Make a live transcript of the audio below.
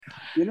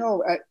You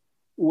know,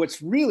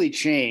 what's really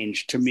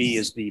changed to me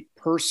is the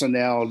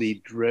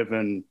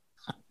personality-driven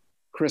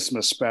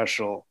Christmas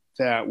special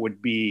that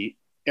would be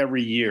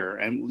every year.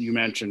 And you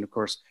mentioned, of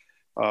course,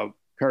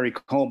 Perry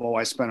Como.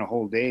 I spent a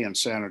whole day in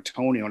San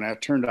Antonio, and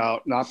that turned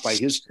out not by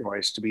his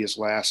choice to be his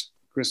last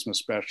Christmas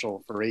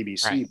special for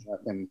ABC Right. back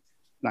in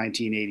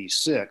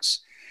 1986.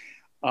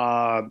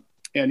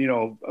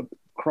 And,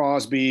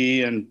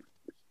 Crosby and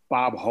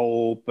Bob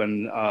Hope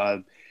and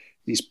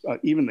these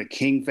even the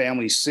King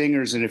family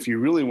singers. And if you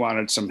really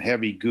wanted some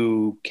heavy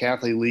goo,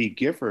 Kathie Lee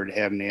Gifford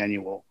had an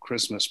annual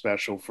Christmas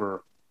special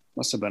for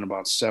must have been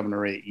about 7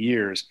 or 8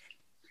 years.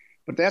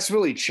 But that's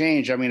really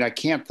changed. I mean, I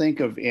can't think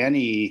of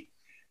any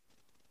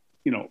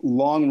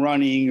long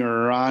running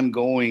or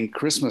ongoing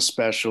Christmas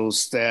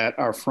specials that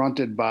are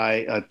fronted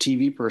by a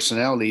TV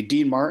personality.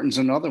 Dean Martin's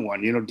another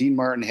one. Dean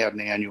Martin had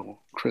an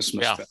annual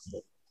Christmas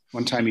special.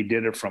 One time he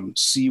did it from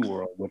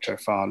SeaWorld, which I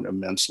found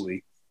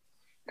immensely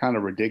kind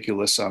of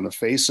ridiculous on the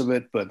face of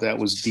it, but that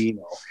was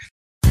Dino.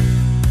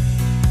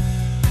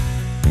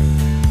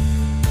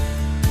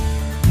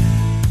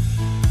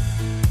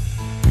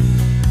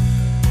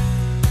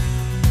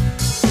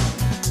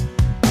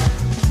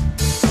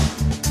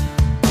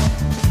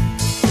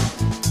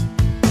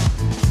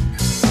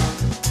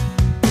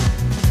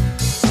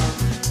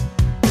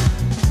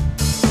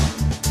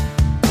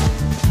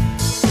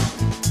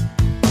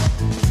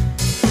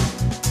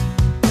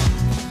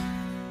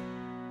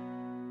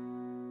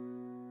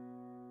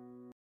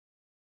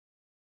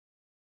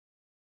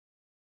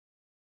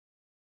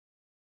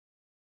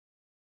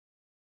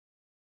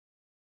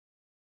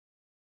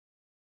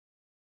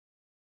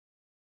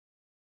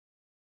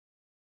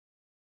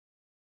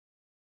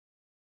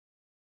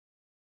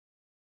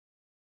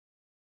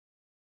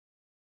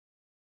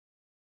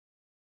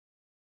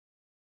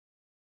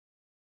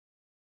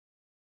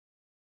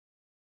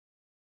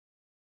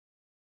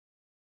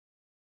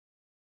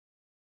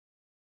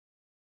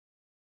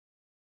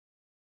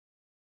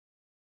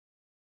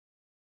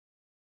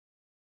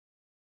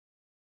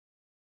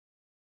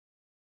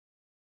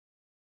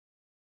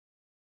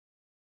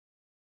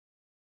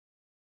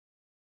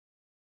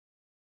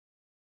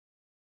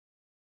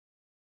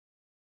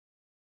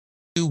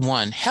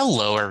 One.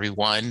 Hello,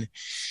 everyone,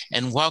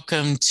 and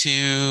welcome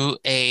to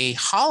a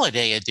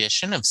holiday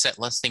edition of Set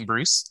Listing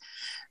Bruce.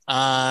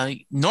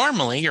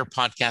 Normally, your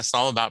podcast is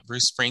all about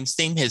Bruce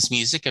Springsteen, his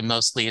music, and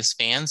mostly his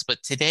fans.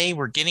 But today,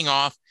 we're getting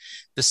off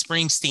the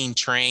Springsteen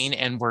train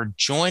and we're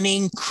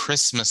joining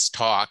Christmas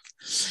Talk.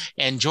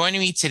 And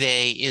joining me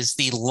today is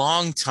the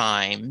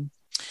longtime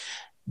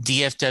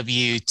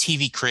DFW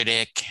TV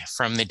critic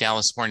from the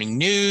Dallas Morning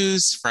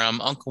News,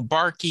 from Uncle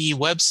Barky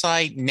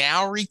website,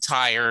 now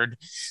retired,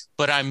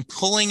 but I'm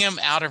pulling him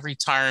out of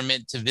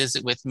retirement to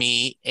visit with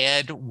me.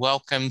 Ed,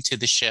 welcome to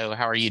the show.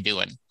 How are you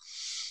doing?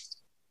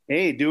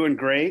 Hey, doing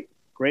great.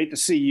 Great to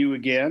see you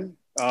again.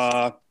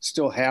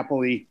 Still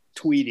happily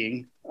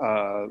tweeting.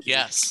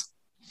 Yes.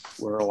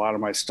 Where a lot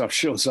of my stuff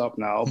shows up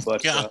now,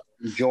 but Yeah.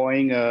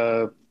 Enjoying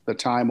the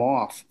time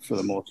off for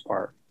the most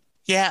part.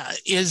 Yeah.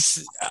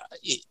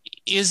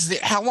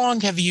 How long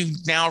have you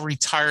now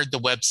retired the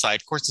website?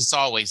 Of course, it's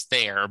always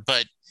there,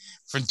 but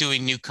from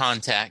doing new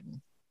content.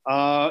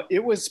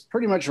 It was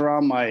pretty much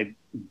around my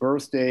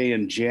birthday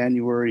in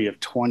January of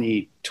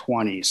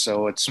 2020.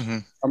 So it's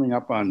coming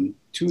up on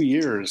 2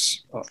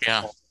 years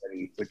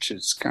already, which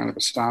is kind of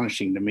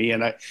astonishing to me.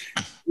 And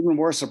even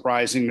more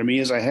surprising to me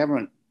is I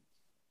haven't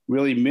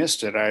really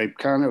missed it. I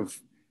kind of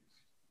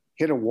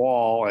hit a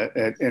wall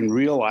and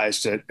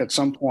realized that at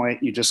some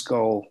point you just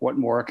go, what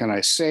more can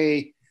I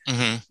say?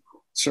 Mm-hmm.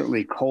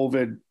 Certainly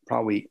COVID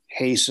probably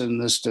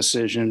hastened this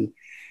decision.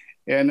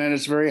 And then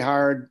it's very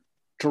hard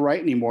to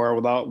write anymore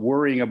without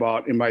worrying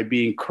about, am I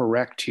being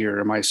correct here?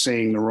 Am I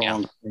saying the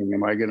wrong thing?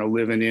 Am I going to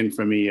live in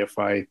infamy if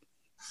I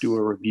do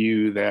a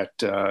review that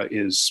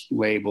is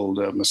labeled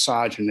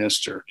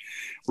misogynist or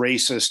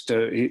racist,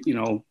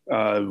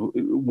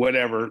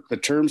 whatever the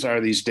terms are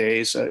these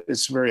days?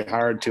 It's very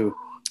hard to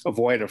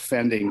avoid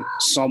offending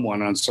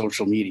someone on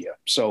social media.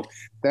 So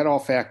that all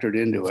factored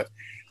into it.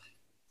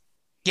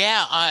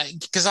 Yeah,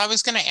 because I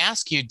was going to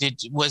ask you,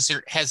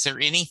 has there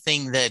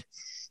anything that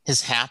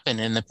has happened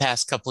in the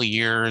past couple of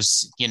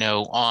years,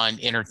 on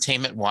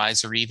entertainment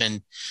wise or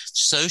even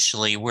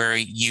socially, where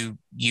you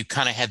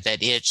kind of had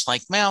that itch,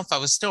 like, well, if I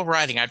was still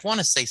writing, I'd want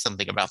to say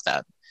something about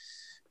that?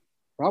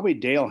 Probably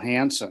Dale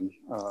Hansen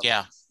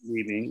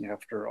leaving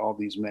after all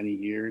these many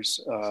years.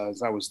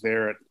 As I was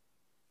there at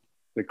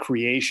the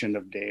creation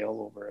of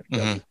Dale over at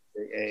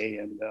WAA,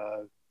 and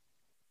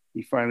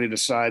he finally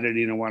decided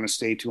he didn't want to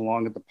stay too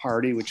long at the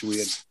party, which we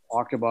had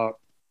talked about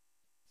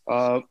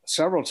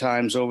several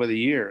times over the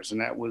years.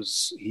 And that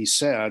was, he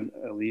said,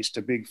 at least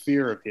a big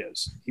fear of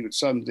his. He would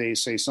someday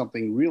say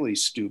something really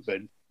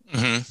stupid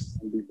and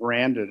be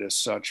branded as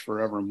such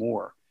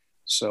forevermore.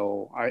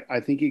 So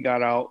I think he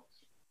got out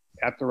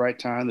at the right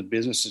time. The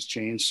business has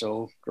changed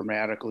so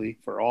dramatically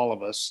for all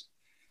of us.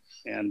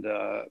 And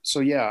I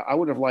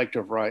would have liked to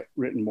have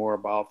written more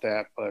about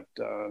that, but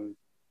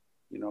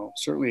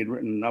certainly had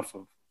written enough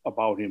of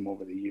about him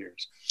over the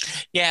years.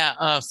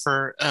 Yeah,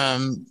 for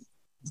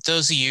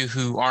those of you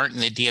who aren't in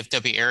the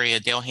DFW area,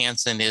 Dale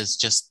Hansen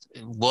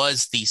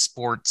was the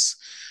sports,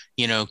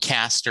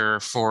 caster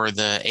for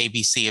the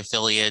ABC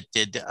affiliate,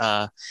 did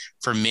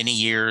for many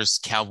years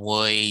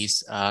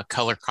Cowboys,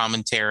 color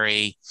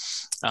commentary,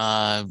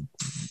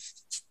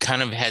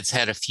 kind of has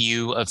had a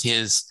few of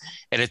his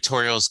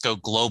editorials go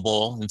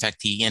global. In fact,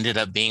 he ended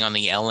up being on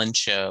the Ellen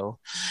show,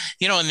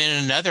 and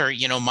then another,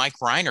 Mike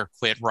Reiner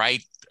quit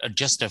right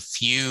just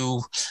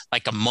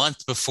like a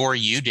month before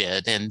you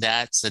did. And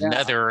that's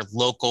another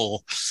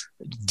local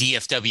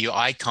DFW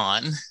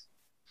icon.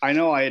 I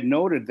know I had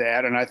noted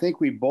that. And I think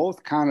we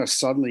both kind of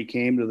suddenly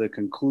came to the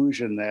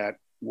conclusion that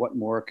what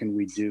more can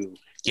we do?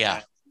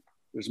 Yeah.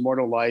 There's more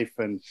to life.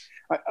 And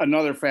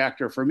another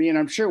factor for me, and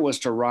I'm sure it was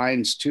to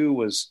Ryan's too,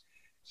 was,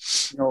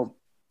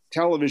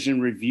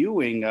 television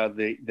reviewing,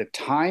 the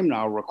time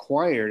now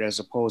required as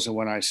opposed to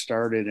when I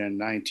started in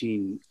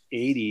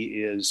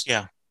 1980 is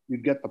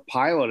you'd get the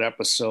pilot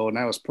episode and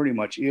that was pretty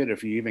much it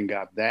if you even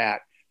got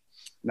that.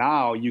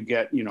 Now you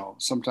get,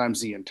 sometimes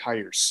the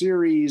entire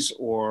series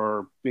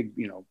or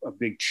a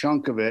big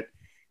chunk of it.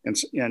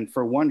 And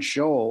for one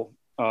show,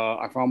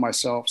 I found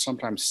myself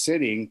sometimes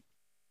sitting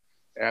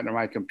at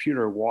my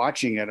computer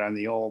watching it on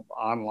the old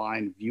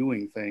online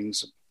viewing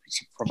things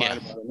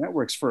provided by the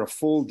networks for a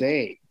full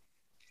day.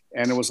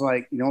 And it was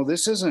like,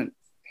 this isn't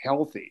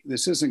healthy.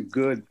 This isn't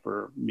good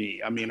for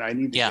me. I mean, I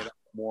need to get up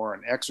more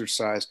and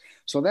exercise.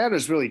 So that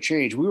has really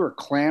changed. We were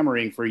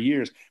clamoring for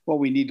years. Well,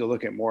 we need to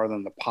look at more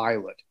than the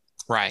pilot.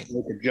 Right.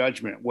 Make a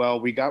judgment.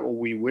 Well, we got what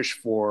we wished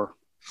for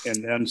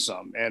and then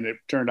some. And it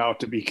turned out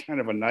to be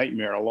kind of a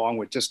nightmare along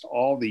with just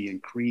all the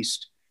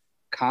increased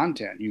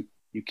content. You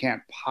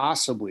can't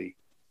possibly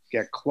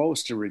get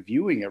close to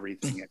reviewing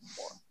everything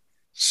anymore.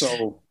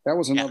 So that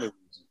was another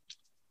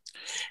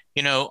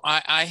reason.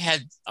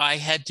 I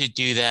had to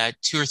do that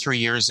 2 or 3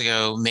 years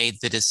ago, made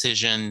the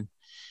decision,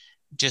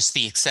 just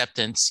the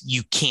acceptance,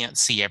 you can't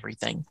see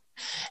everything.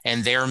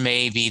 And there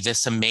may be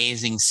this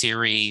amazing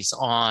series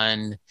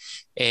on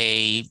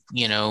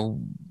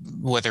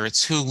whether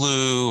it's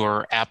Hulu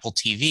or Apple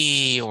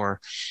TV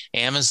or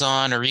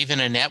Amazon or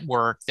even a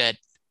network that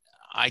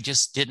I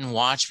just didn't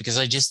watch because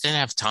I just didn't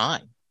have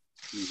time.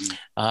 Mm-hmm.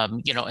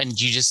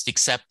 And you just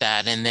accept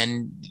that. And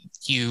then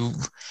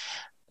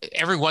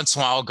every once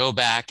in a while I'll go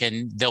back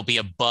and there'll be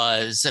a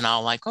buzz and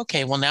I'll like,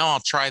 okay, well now I'll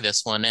try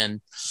this one.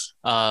 And,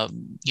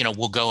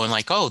 we'll go and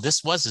like, oh,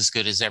 this was as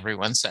good as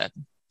everyone said.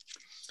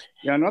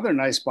 Yeah. Another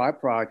nice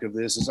byproduct of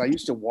this is I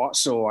used to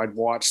watch, I'd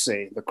watch,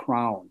 say, The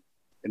Crown,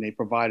 and they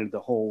provided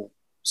the whole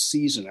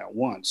season at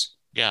once.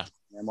 Yeah.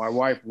 And my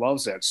wife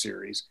loves that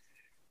series,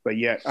 but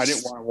yet I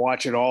didn't want to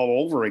watch it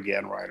all over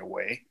again right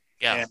away.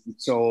 Yeah. And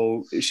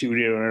so she would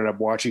end up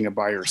watching it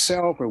by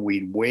herself, or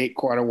we'd wait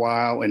quite a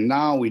while. And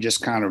now we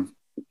just kind of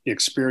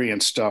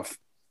experience stuff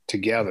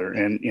together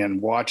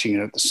and watching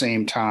it at the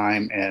same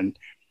time. And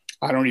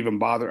I don't even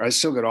bother. I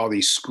still get all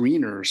these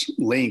screeners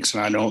links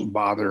and I don't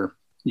bother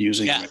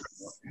using them anymore.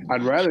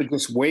 I'd rather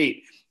just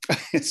wait.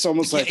 It's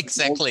almost like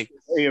exactly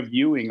a way of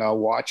viewing. I'll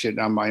watch it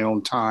on my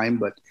own time,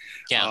 but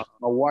I'll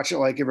watch it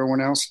like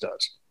everyone else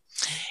does.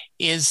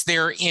 Is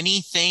there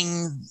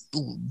anything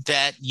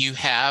that you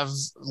have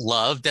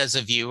loved as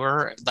a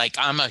viewer? Like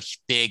I'm a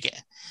big,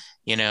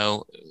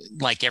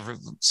 like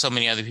so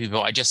many other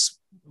people, I just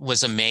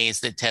was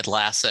amazed at Ted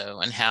Lasso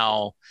and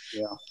how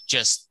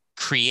just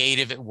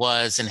creative it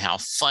was and how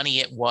funny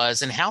it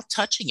was and how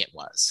touching it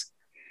was.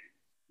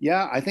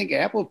 Yeah, I think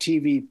Apple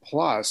TV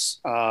Plus,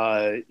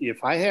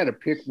 if I had to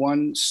pick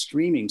one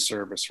streaming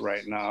service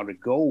right now to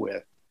go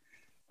with,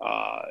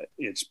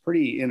 it's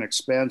pretty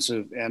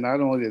inexpensive. And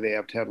not only do they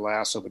have Ted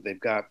Lasso, but they've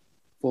got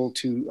full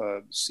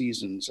 2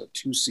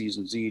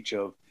 seasons each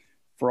of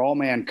For All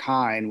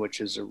Mankind,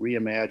 which is a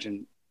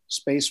reimagined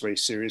space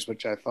race series,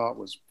 which I thought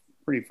was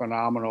pretty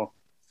phenomenal.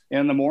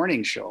 And The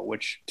Morning Show,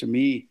 which to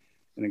me,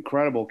 an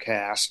incredible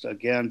cast.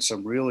 Again,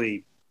 some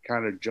really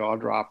kind of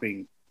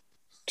jaw-dropping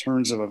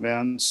turns of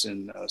events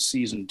in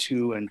season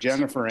 2. And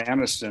Jennifer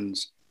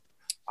Aniston's,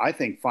 I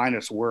think,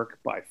 finest work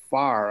by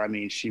far. I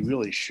mean, she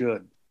really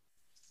should,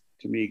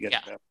 to me, get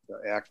the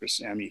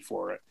Actress Emmy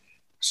for it.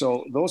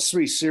 So those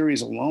 3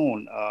 series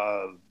alone,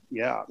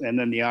 and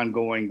then the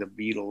ongoing The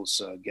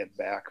Beatles Get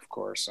Back, of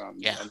course, on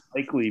the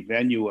likely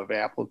venue of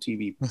Apple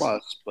TV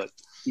Plus, but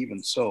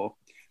even so,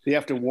 they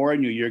have to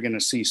warn you're going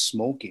to see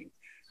smoking.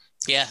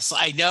 Yes,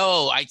 I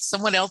know.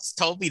 Someone else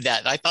told me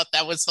that. I thought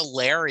that was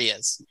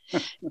hilarious,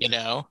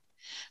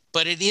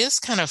 but it is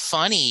kind of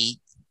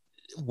funny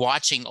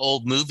watching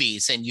old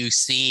movies and you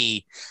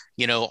see,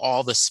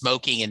 all the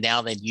smoking, and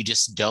now that you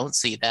just don't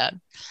see that.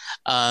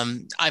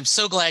 I'm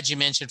so glad you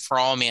mentioned For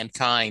All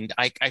Mankind.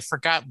 I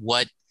forgot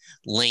what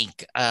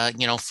link,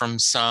 from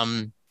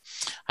some,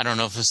 I don't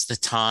know if it's the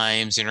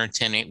Times,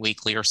 Entertainment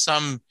Weekly, or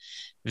some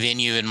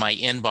venue in my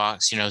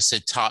inbox,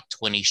 said top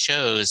 20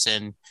 shows,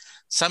 and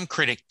some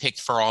critic picked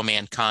For All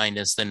Mankind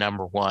as the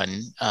number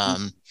one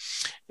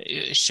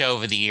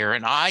show of the year.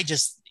 And I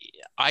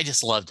I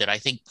just loved it. I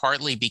think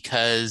partly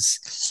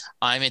because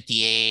I'm at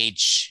the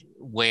age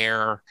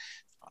where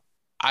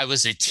I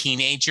was a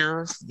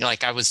teenager,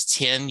 like I was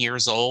 10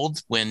 years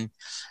old when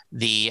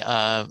the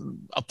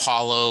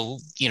Apollo,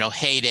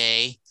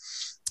 heyday.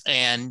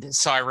 And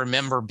so I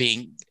remember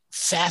being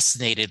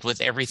fascinated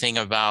with everything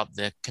about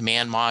the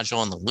command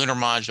module and the lunar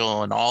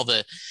module and all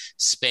the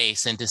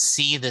space, and to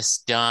see this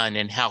done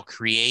and how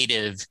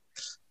creative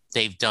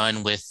they've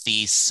done with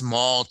these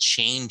small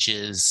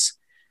changes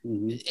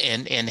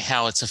and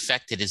how it's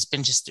affected has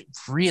been just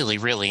really,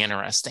 really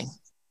interesting.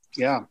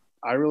 Yeah,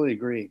 I really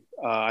agree.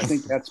 I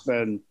think that's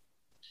been,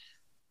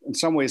 in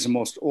some ways, the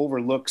most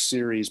overlooked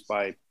series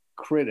by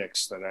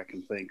critics that I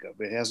can think of.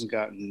 It hasn't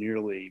gotten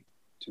nearly,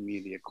 to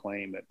me, the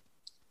acclaim it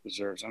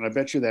deserves. And I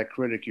bet you that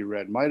critic you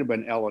read might have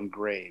been Ellen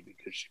Gray,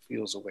 because she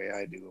feels the way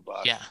I do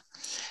about it.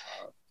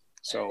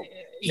 So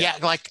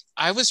like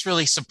I was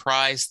really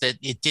surprised that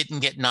it didn't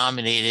get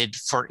nominated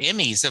for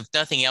Emmys, if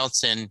nothing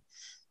else, in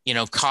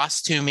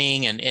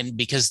costuming and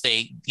because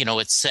they,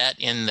 it's set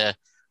in the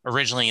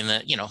originally in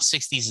the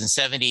 60s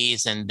and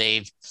 70s, and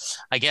they've,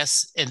 I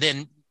guess, and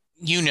then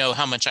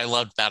how much I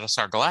loved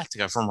Battlestar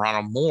Galactica from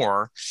Ronald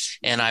Moore,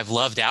 and I've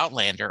loved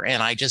Outlander,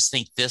 and I just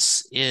think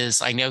this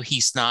is, I know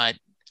he's not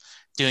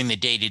doing the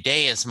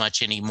day-to-day as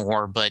much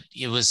anymore, but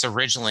it was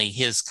originally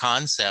his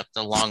concept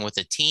along with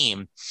a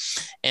team.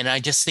 And I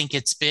just think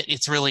it's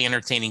really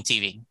entertaining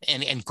TV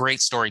and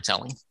great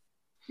storytelling.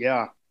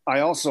 Yeah.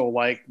 I also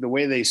like the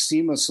way they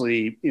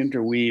seamlessly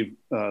interweave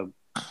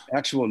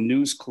actual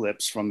news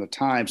clips from the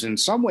times. In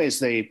some ways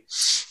they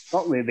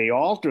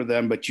alter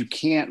them, but you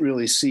can't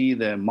really see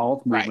the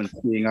mouth movement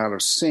being out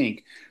of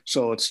sync.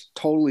 So it's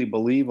totally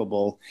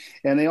believable.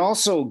 And they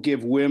also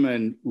give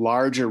women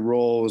larger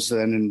roles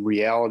than in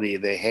reality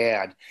they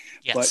had,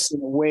 but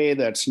in a way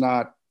that's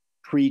not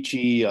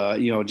preachy,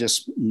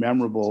 just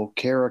memorable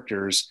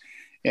characters.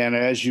 And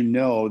as you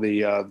know,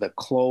 the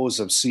close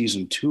of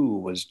season 2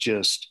 was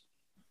just,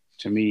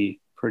 to me,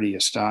 pretty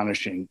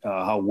astonishing,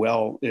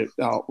 how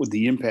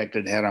the impact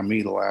it had on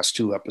me the last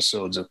 2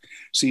 episodes of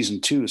season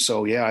 2.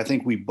 So yeah, I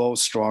think we both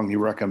strongly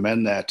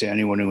recommend that to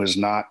anyone who has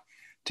not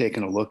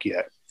taken a look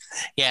yet.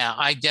 Yeah,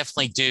 I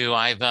definitely do.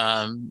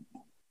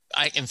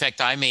 In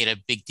fact, I made a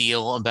big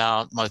deal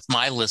about with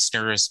my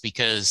listeners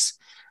because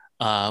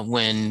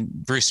when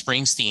Bruce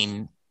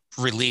Springsteen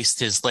released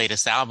his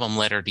latest album,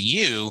 Letter to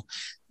You,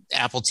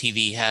 Apple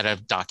TV had a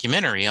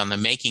documentary on the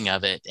making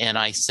of it. And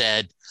I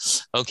said,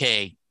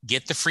 okay,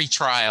 get the free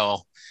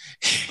trial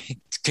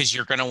because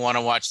you're going to want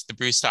to watch the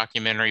Bruce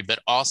documentary, but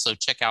also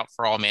check out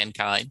For All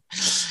Mankind.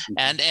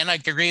 And I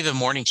agree, the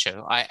morning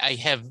show. I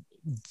have,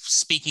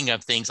 speaking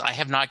of things, I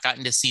have not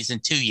gotten to season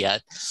 2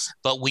 yet,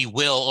 but we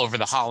will over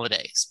the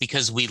holidays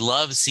because we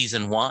love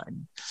season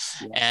 1.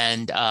 Yeah.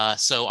 And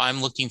so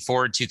I'm looking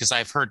forward to, because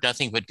I've heard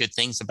nothing but good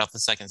things about the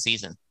second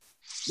season.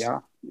 Yeah,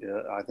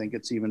 I think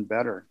it's even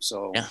better.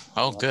 So yeah.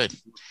 Oh, good.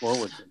 Look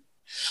forward to it.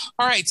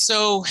 All right.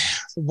 So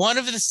one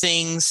of the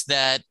things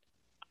that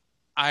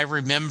I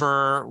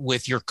remember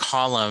with your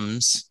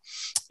columns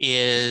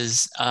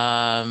is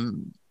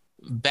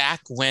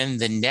back when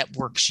the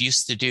networks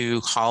used to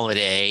do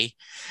holiday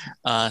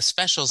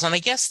specials, and I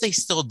guess they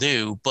still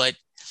do, but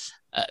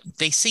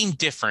they seem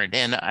different.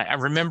 And I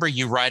remember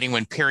you writing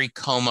when Perry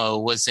Como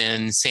was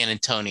in San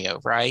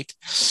Antonio, right?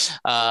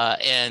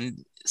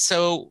 And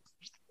so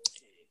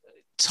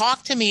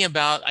talk to me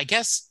about, I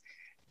guess,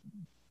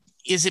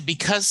 is it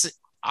because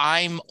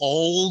I'm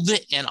old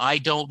and I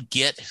don't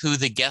get who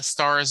the guest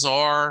stars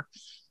are,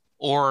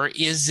 or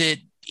is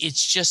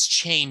it's just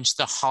changed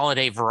the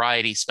holiday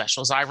variety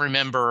specials? I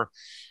remember,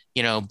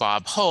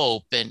 Bob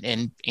Hope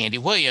and Andy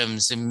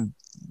Williams and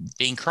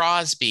Bing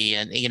Crosby,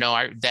 and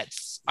that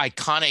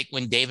iconic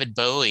when David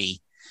Bowie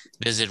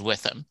visited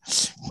with them.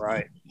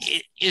 Right.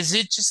 Is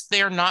it just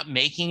they're not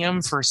making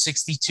them for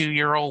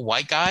 62-year-old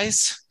white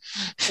guys?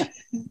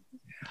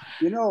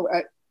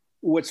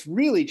 What's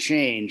really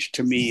changed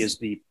to me is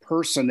the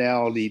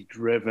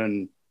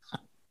personality-driven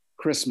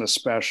Christmas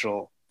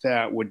special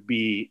that would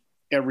be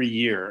every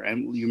year.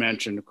 And you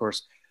mentioned, of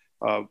course,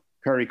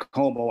 Perry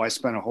Como. I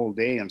spent a whole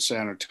day in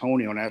San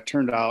Antonio, and that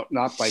turned out,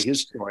 not by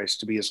his choice,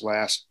 to be his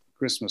last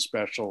Christmas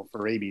special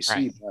for ABC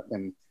back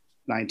in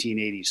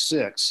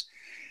 1986.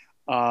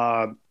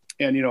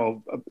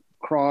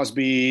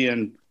 Crosby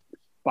and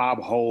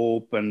Bob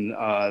Hope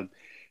and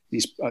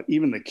these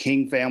even the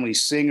King family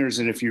singers.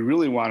 And if you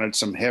really wanted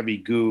some heavy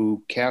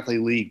goo, Kathie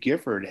Lee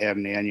Gifford had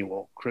an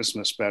annual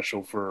Christmas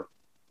special for,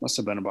 must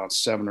have been about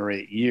 7 or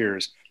 8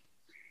 years.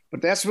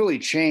 But that's really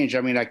changed.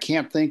 I mean, I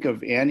can't think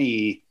of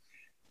any,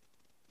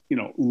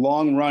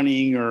 long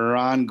running or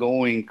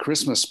ongoing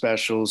Christmas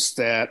specials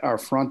that are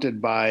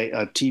fronted by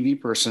a TV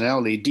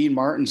personality. Dean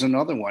Martin's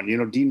another one.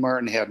 Dean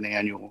Martin had an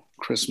annual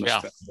Christmas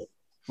special.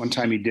 One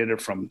time he did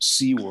it from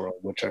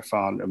SeaWorld, which I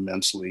found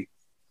immensely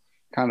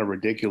kind of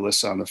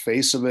ridiculous on the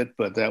face of it,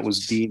 but that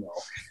was Dino.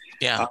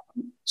 Yeah.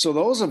 So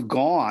those have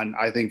gone,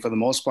 I think, for the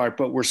most part,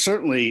 but we're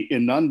certainly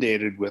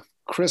inundated with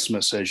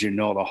Christmas, as you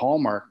know. The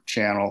Hallmark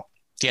Channel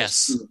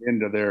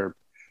into their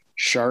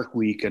Shark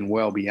Week and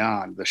well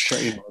beyond.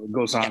 It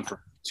goes on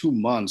for 2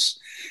 months,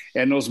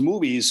 and those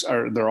movies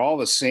they're all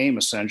the same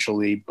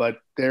essentially, but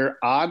they're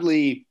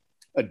oddly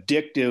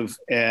addictive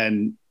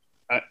and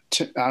I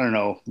don't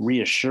know,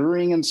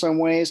 reassuring in some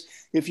ways.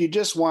 If you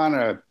just want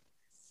to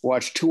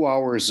watch 2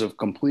 hours of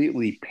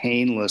completely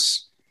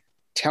painless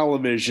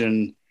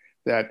television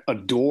that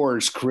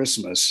adores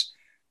Christmas,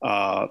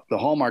 the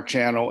Hallmark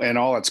Channel and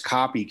all its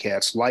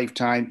copycats,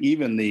 Lifetime,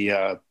 even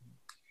I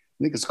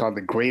think it's called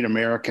the Great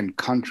American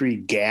Country,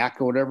 GAC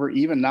or whatever.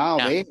 Even now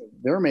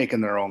they're making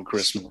their own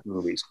Christmas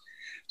movies.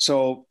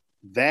 So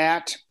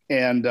that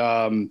and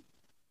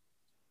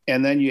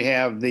then you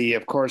have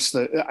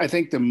I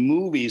think the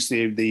movies,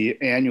 the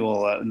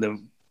annual,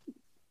 the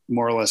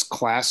more or less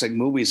classic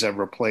movies have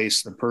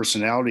replaced the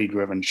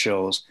personality-driven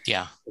shows.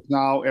 Yeah.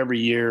 Now every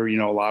year,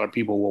 a lot of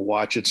people will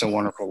watch It's a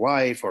Wonderful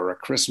Life or A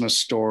Christmas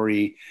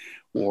Story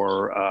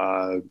or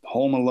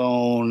Home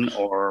Alone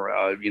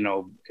or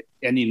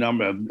any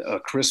number of A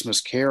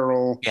Christmas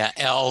Carol. Yeah,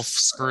 Elf,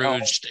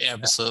 Scrooged,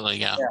 absolutely,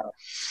 yeah.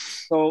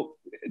 So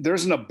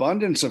there's an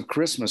abundance of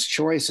Christmas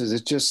choices.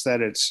 It's just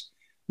that it's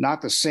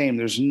not the same.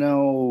 There's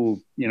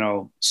no,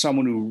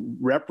 someone who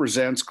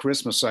represents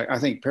Christmas. I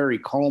think Perry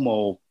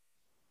Como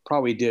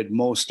probably did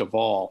most of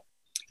all.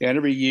 And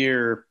every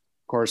year,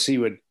 of course,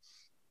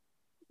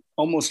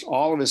 almost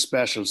all of his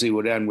specials, he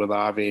would end with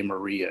Ave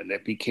Maria. And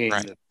it became,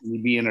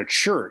 he'd be in a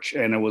church.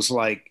 And it was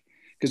like,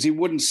 because he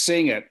wouldn't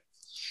sing it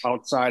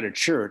outside of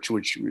church,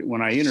 which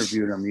when I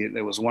interviewed him,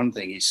 there was one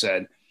thing he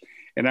said.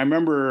 And I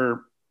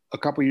remember a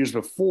couple of years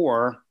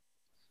before,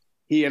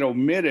 he had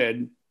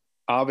omitted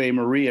Ave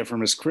Maria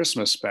from his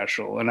Christmas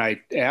special. And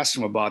I asked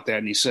him about that.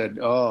 And he said,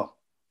 "Oh,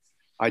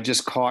 I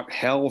just caught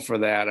hell for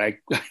that.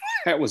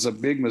 That was a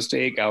big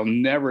mistake. I'll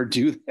never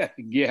do that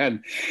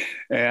again."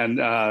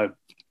 And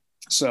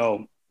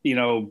so,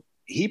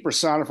 he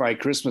personified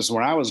Christmas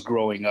when I was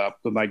growing up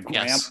with my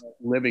grandpa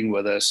living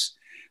with us.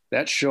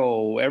 That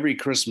show every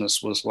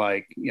Christmas was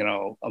like,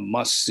 a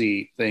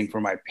must-see thing for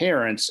my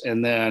parents.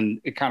 And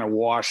then it kind of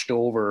washed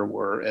over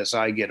where as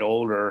I get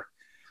older,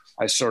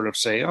 I sort of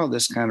say, oh,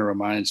 this kind of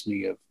reminds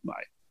me of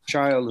my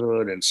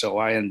childhood. And so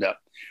I end up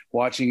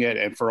watching it.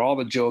 And for all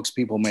the jokes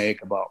people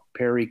make about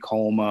Perry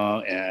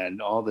Como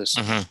and all this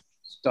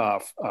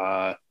stuff,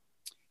 I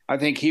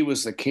think he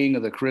was the king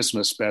of the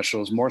Christmas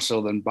specials, more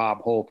so than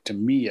Bob Hope, to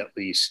me at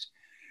least.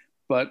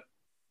 But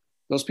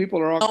those people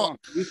are all gone.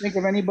 Do you think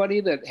of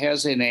anybody that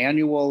has an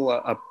annual,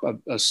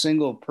 a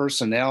single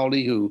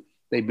personality who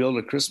they build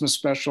a Christmas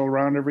special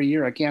around every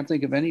year? I can't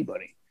think of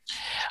anybody.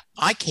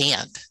 I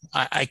can't.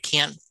 I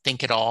can't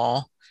think at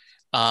all.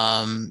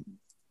 I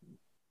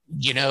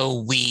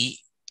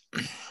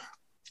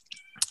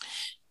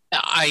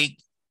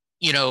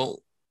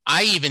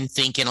even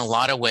think in a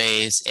lot of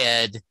ways,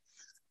 Ed,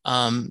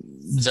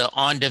 the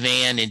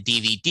on-demand and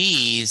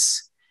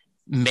DVDs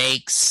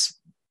makes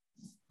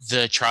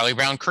the Charlie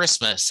Brown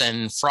Christmas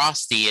and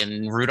Frosty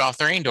and Rudolph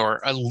the Reindeer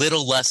a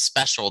little less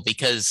special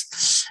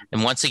because,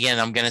 and once again,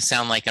 I'm going to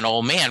sound like an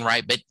old man,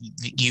 right? But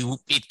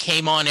it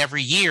came on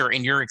every year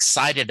and you're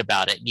excited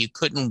about it. You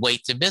couldn't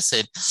wait to miss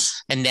it.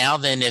 And now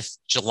then if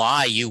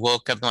July you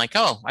woke up and like,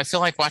 oh, I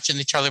feel like watching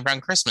the Charlie Brown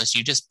Christmas,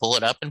 you just pull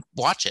it up and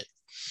watch it.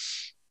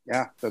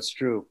 Yeah, that's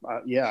true.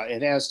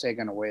 It has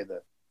taken away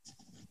the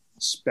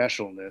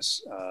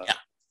specialness.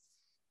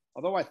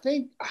 Although I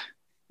think,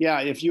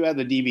 if you have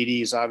the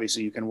DVDs,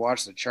 obviously you can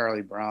watch the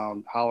Charlie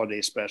Brown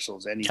holiday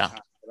specials anytime. Yeah.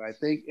 But I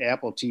think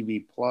Apple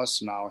TV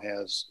Plus now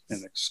has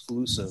an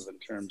exclusive in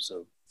terms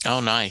of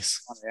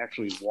nice.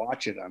 Actually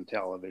watch it on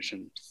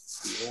television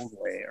the old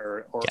way,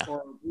 or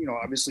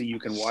obviously you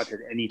can watch it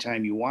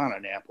anytime you want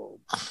on Apple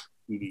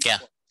TV. Yeah.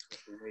 Plus.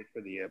 Wait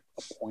for the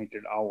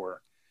appointed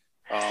hour.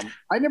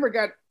 I never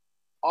got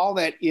all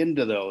that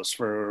into those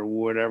for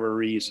whatever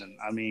reason.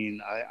 I mean,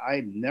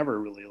 I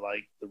never really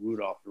liked the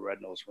Rudolph the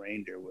Red-Nosed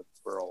Reindeer with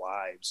Burl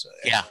Ives.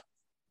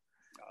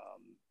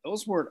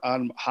 Those weren't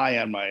high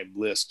on my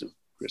list of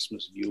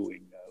Christmas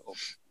viewing.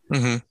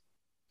 And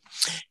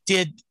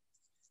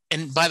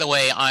by the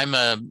way,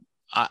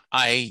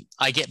 I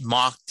get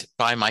mocked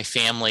by my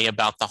family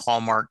about the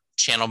Hallmark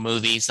Channel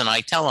movies, and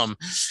I tell them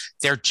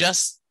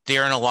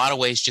they're in a lot of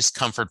ways just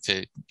comfort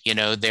food.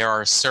 There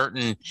are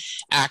certain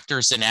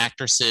actors and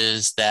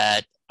actresses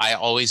that I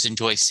always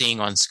enjoy seeing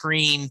on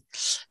screen.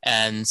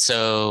 And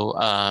so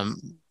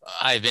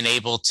I've been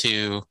able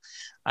to,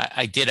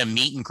 I did a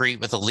meet and greet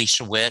with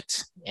Alicia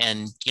Witt,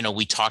 and,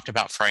 we talked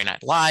about Friday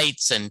Night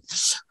Lights and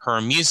her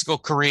musical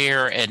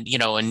career. And,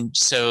 and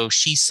so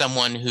she's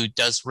someone who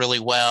does really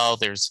well.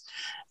 There's,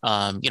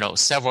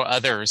 several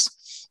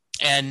others.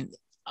 And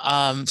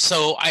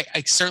so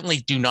I certainly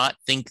do not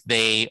think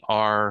they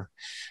are,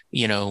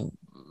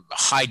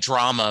 high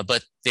drama,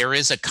 but there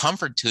is a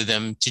comfort to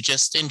them to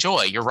just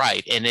enjoy. You're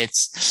right. And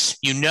it's,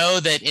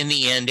 that in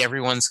the end,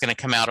 everyone's going to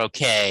come out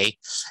okay.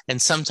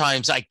 And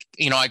sometimes I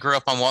grew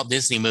up on Walt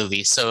Disney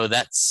movies. So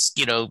that's,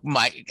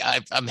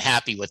 I'm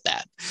happy with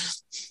that.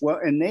 Well,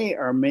 and they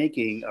are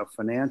making a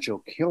financial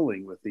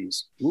killing with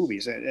these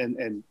movies.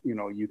 And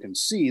you can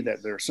see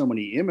that there are so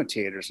many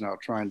imitators now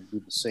trying to do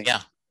the same.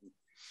 Yeah.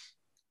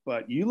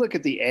 But you look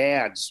at the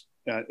ads,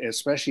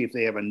 especially if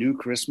they have a new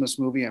Christmas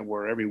movie, and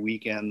where every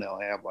weekend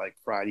they'll have like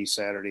Friday,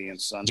 Saturday, and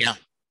Sunday,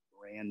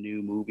 brand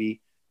new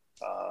movie.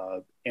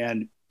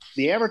 And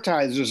the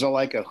advertisers are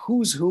like a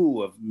who's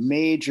who of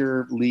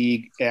major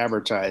league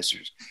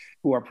advertisers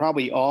who are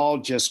probably all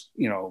just,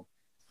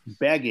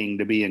 begging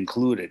to be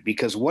included,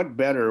 because what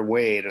better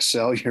way to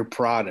sell your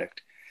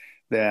product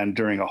than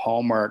during a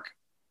Hallmark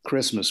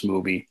Christmas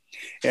movie?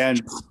 And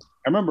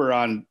I remember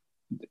on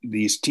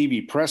these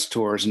TV press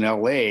tours in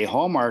LA,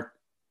 Hallmark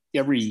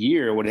every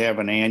year would have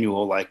an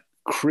annual like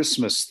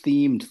Christmas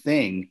themed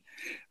thing,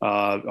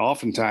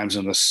 oftentimes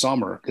in the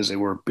summer, because they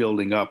were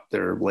building up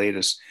their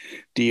latest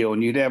deal.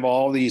 And you'd have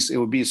all these, it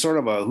would be sort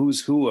of a who's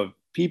who of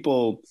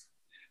people,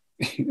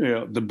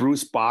 the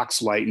Bruce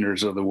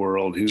Boxleitners of the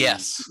world, who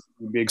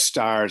big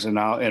stars,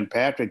 and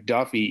Patrick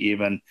Duffy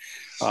even.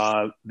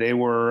 They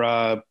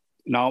were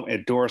now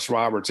at Doris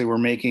Roberts. They were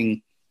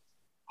making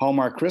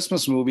Hallmark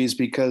Christmas movies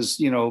because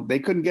they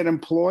couldn't get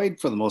employed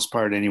for the most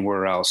part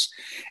anywhere else.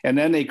 And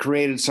then they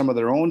created some of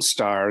their own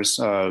stars.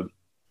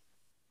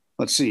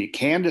 Let's see,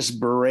 Candace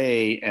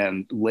Bure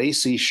and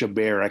Lacey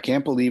Chabert. I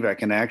can't believe I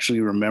can actually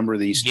remember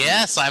these.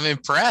 Yes, I'm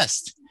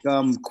impressed.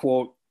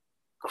 Quote,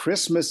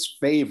 Christmas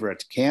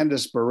favorite,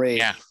 Candace Bure.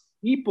 Yeah.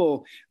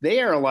 People, they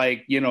are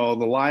like, the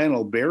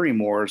Lionel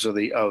Barrymores of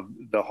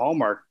the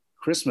Hallmark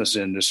Christmas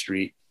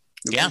industry.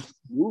 Yeah.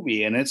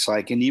 Movie, and it's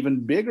like an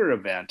even bigger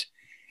event.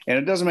 And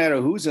it doesn't matter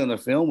who's in the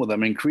film with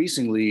them.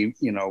 Increasingly,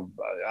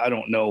 I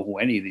don't know who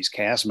any of these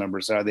cast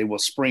members are. They will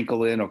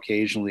sprinkle in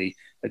occasionally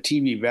a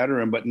TV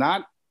veteran, but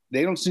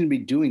they don't seem to be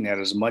doing that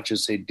as much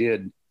as they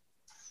did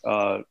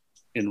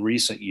in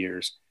recent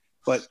years.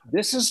 But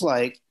this is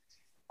like,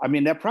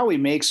 that probably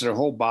makes their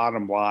whole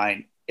bottom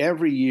line.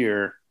 Every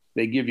year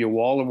they give you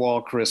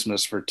wall-to-wall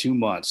Christmas for 2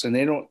 months, and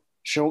they don't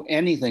show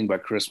anything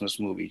but Christmas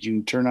movies. You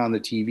can turn on the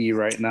TV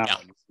right now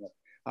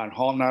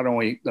on not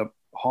only the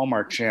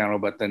Hallmark channel,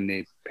 but then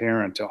the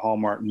parent to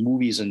Hallmark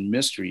Movies and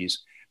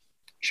Mysteries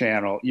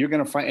channel. You're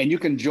going to find, and you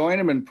can join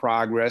them in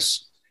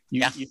progress.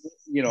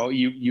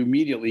 You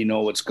immediately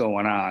know what's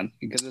going on,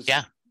 because it's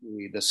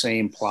the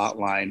same plot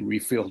line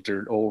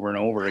refiltered over and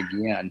over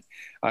again.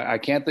 I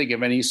can't think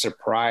of any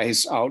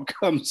surprise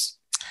outcomes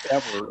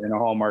ever in a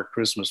Hallmark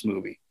Christmas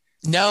movie.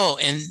 No.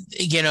 And,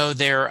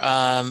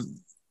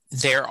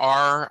 there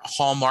are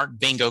Hallmark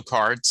bingo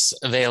cards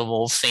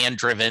available, fan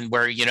driven,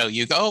 where,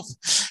 you go,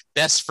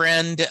 best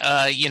friend,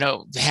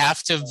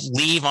 have to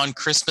leave on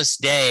Christmas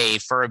Day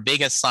for a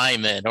big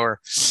assignment,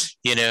 or,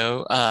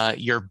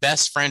 your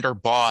best friend or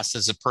boss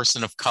is a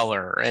person of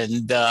color.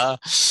 And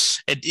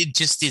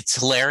it's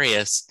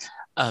hilarious.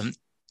 And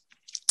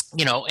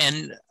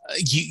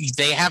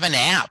they have an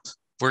app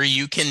where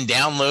you can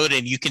download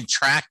and you can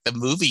track the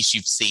movies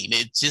you've seen.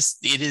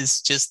 It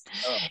is just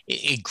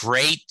a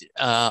great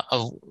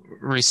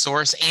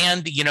resource.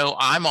 And,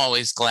 I'm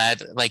always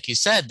glad, like you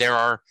said,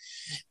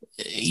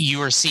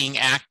 you are seeing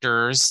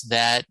actors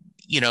that,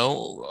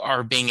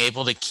 are being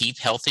able to keep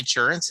health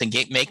insurance and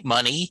make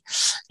money,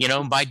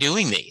 by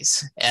doing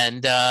these.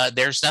 And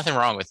there's nothing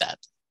wrong with that.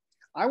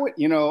 I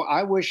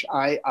wish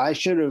I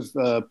should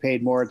have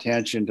paid more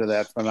attention to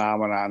that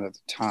phenomenon at the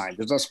time,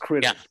 because us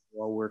critics,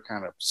 we're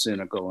kind of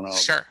cynical and all.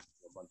 Sure.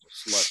 A bunch of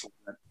sluts.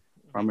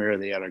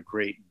 Primarily, they had a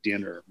great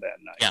dinner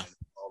that night. Yeah.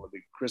 All the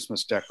big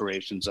Christmas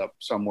decorations up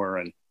somewhere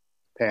in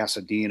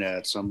Pasadena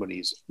at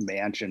somebody's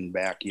mansion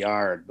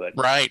backyard. But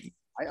right.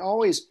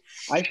 I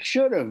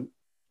should have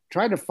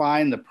tried to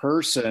find the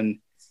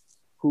person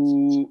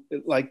who,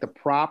 like the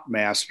prop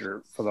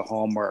master for the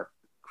Hallmark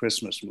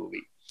Christmas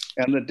movie,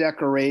 and the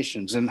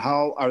decorations, and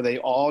how are they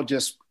all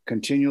just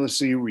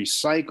continuously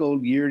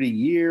recycled year to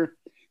year?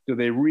 Do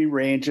they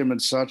rearrange them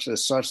as such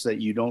that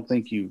you don't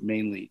think you've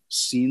mainly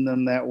seen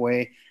them that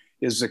way?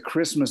 Is the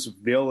Christmas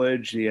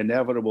village, the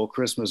inevitable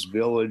Christmas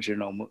village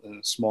in a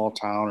small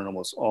town in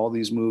almost all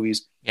these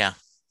movies? Yeah.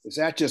 Is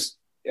that just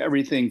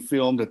everything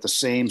filmed at the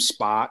same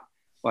spot,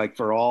 like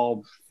for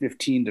all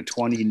 15 to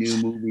 20 new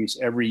movies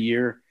every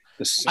year,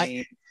 the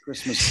same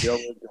Christmas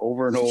village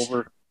over and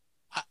over?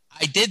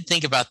 I did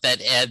think about that,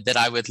 Ed, that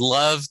I would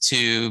love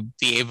to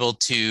be able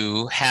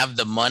to have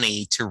the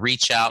money to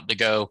reach out to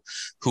go,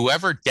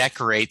 whoever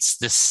decorates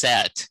the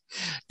set,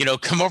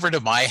 come over to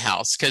my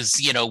house. Cause,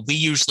 we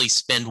usually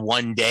spend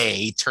one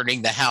day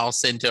turning the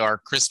house into our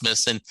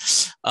Christmas, and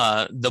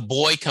the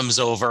boy comes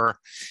over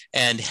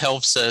and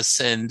helps us.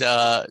 And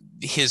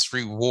his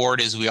reward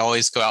is we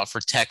always go out for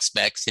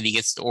Tex-Mex, and he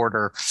gets to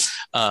order,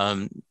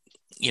 top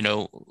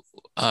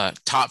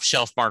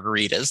shelf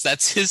margaritas.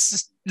 That's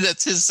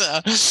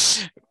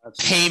his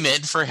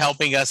payment for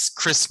helping us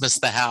Christmas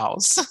the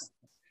house.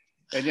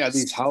 And yeah,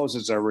 these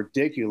houses are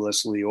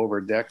ridiculously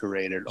over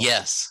decorated.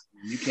 Yes.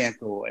 You can't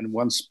go in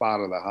one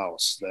spot of the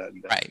house, the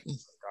Right.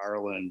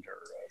 garland or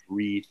a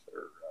wreath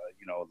or,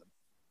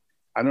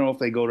 I don't know if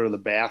they go to the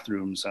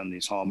bathrooms on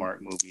these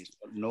Hallmark movies,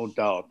 but no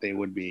doubt they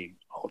would be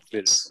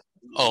outfitted.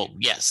 Oh,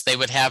 yes, they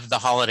would have the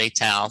holiday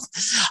towels.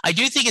 I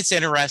do think it's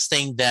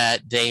interesting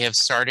that they have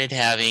started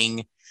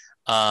having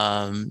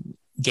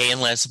gay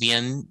and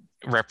lesbian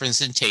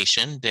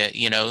representation. That,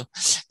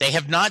 they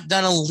have not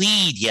done a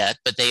lead yet,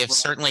 but they have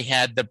certainly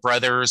had the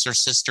brothers or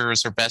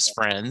sisters or best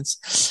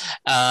friends,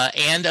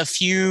 and a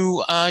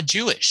few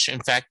Jewish. In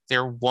fact,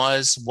 there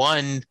was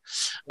one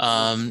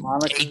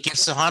Eight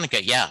Gifts of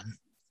Hanukkah. Yeah.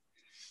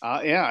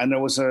 And there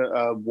was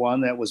a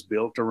one that was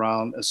built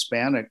around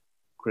Hispanic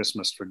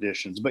Christmas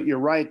traditions. But you're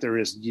right, there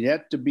is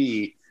yet to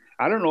be,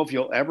 I don't know if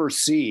you'll ever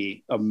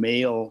see a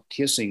male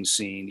kissing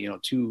scene,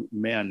 two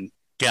men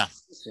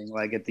kissing,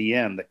 like at the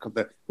end,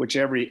 which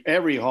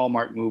every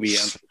Hallmark movie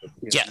ends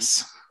with.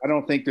 Yes. I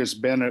don't think there's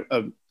been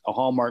a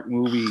Hallmark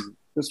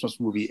Christmas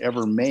movie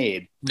ever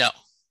made. No.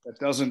 That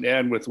doesn't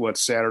end with what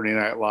Saturday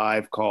Night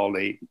Live called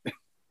a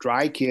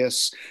dry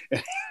kiss.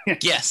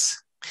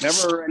 Yes.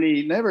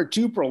 Never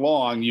too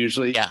prolonged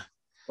usually. Yeah.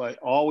 But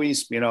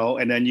always,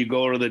 and then you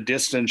go to the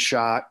distance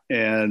shot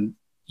and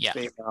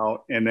fade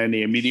out, and then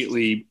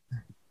they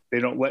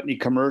don't let any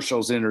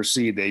commercials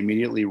intercede. They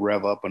immediately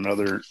rev up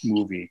another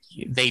movie.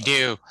 They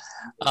do.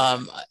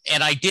 And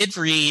I did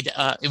read,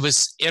 it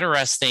was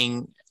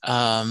interesting.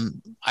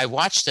 I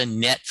watched a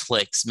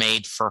Netflix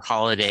made for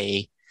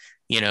holiday,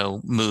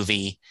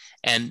 movie,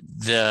 and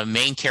the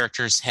main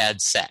characters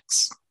had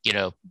sex,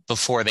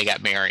 before they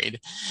got married.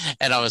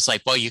 And I was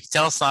like, well, you can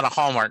tell it's not a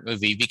Hallmark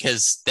movie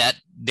because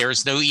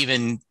there's no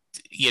even,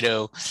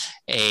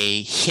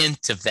 a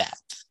hint of that.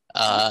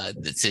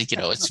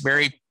 It's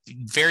very,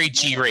 very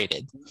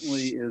G-rated. It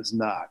certainly is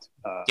not.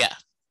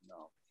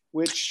 No.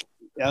 Which,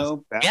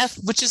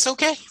 which is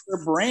okay.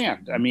 Their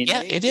brand. I mean,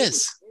 it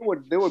is.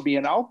 There would be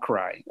an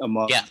outcry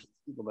among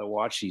people that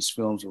watch these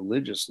films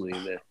religiously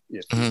that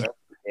if you ever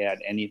had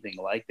anything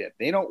like that,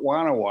 they don't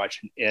want to watch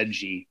an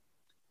edgy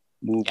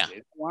movie. They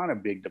don't want a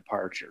big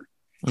departure.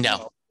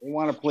 No. They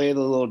want to play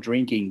the little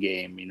drinking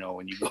game,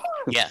 when you go.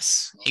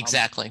 Yes,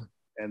 exactly.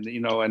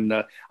 And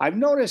I've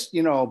noticed,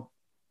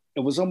 it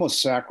was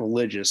almost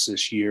sacrilegious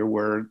this year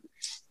where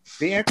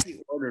they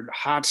actually ordered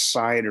hot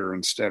cider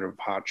instead of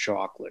hot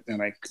chocolate.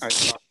 And I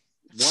thought,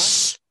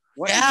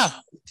 what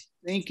are you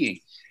thinking?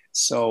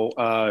 So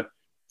I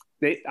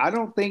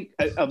don't think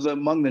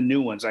among the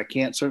new ones, I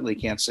certainly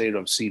can't say that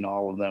I've seen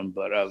all of them,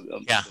 but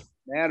the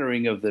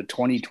mattering of the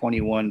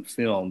 2021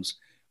 films,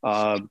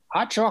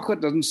 hot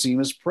chocolate doesn't seem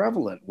as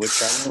prevalent,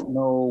 which I don't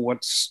know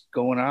what's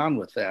going on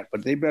with that,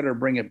 but they better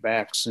bring it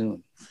back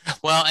soon.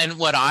 Well, and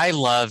what I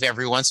love,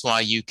 every once in a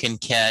while you can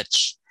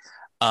catch,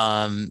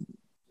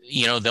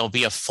 there'll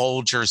be a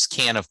Folgers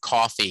can of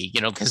coffee,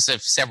 because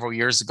several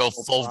years ago,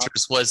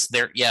 Folgers was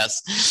their,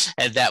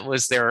 and that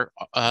was their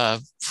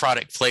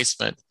product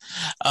placement.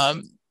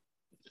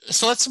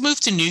 So let's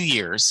move to New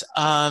Year's.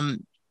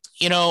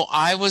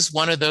 I was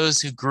one of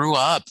those who grew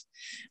up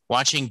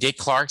watching Dick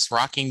Clark's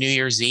Rocking New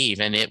Year's Eve.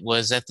 And it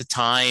was at the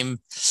time,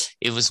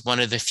 it was one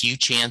of the few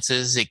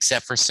chances,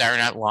 except for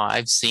Saturday Night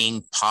Live,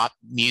 seeing pop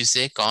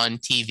music on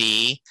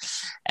TV.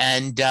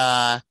 And,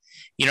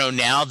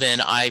 now then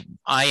I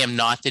am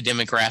not the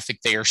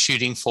demographic they are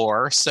shooting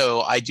for.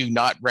 So I do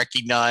not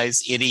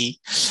recognize any,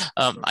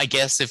 I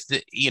guess if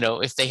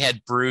they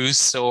had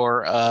Bruce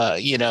or,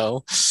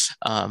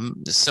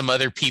 some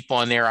other people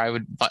on there, I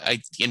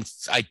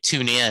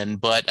tune in,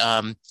 but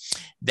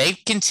they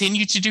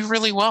continue to do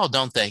really well,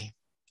 don't they?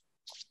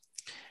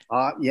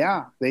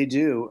 Yeah, they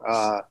do.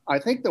 I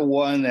think the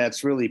one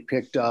that's really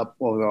picked up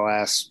over the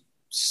last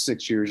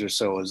 6 years or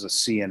so is the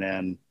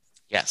CNN.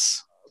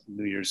 Yes.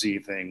 New Year's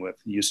Eve thing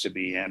used to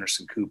be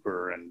Anderson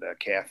Cooper and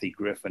Kathy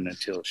Griffin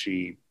until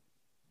she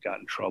got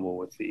in trouble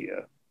with the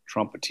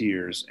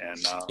Trumpeteers and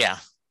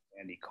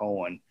Andy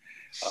Cohen.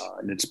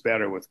 And it's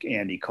better with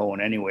Andy Cohen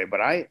anyway.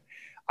 But I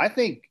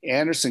think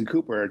Anderson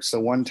Cooper, it's the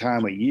one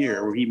time a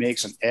year where he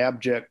makes an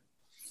abject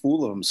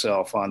fool of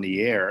himself on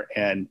the air.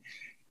 And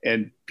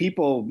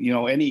people,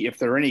 if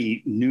there are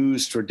any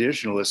news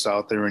traditionalists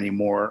out there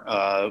anymore,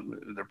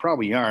 there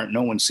probably aren't.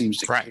 No one seems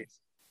to. Right.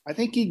 I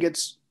think he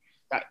gets.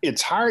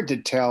 It's hard to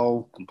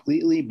tell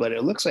completely, but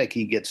it looks like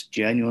he gets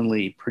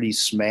genuinely pretty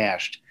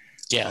smashed.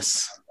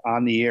 Yes.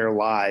 On the air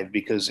live,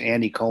 because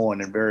Andy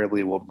Cohen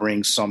invariably will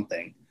bring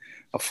something,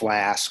 a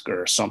flask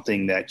or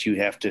something that you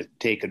have to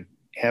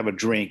have a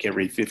drink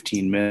every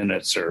 15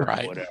 minutes or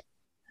whatever.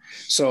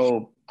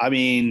 So, I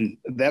mean,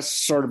 that's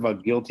sort of a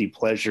guilty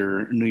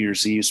pleasure New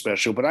Year's Eve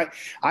special. But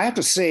I have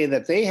to say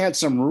that they had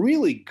some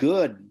really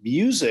good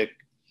music.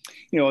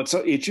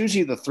 It's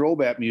usually the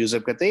throwback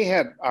music, but they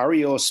had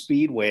REO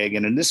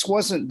Speedwagon, and this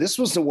was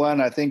the one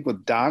I think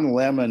with Don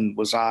Lemon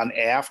was on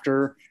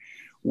after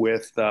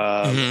with,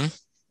 and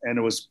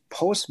it was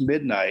post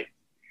midnight,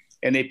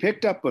 and they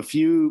picked up a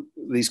few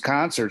of these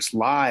concerts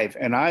live,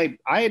 and I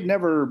had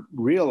never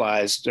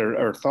realized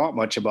or thought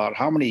much about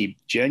how many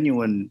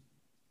genuine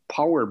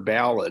power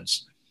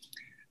ballads,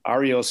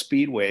 REO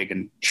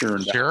Speedwagon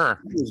churned out. Sure.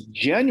 It was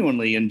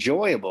genuinely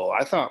enjoyable.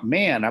 I thought,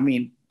 man, I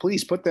mean,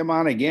 please put them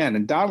on again.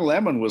 And Don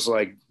Lemon was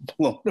like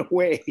blown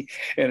away.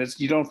 And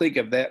you don't think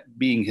of that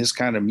being his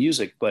kind of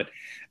music, but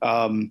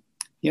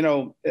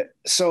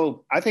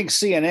so I think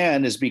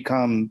CNN has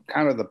become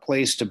kind of the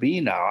place to be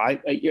now.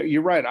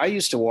 You're right. I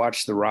used to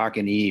watch The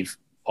Rockin' Eve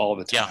all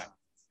the time.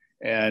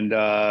 Yeah. And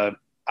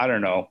I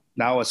don't know.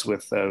 Now it's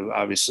with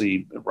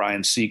obviously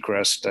Ryan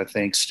Seacrest, I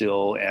think,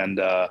 still.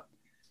 And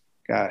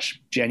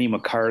Jenny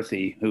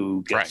McCarthy,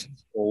 who gets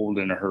old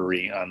in a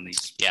hurry on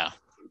these. Yeah.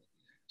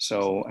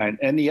 So,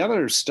 and the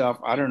other stuff,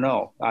 I don't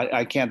know.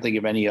 I can't think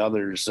of any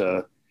others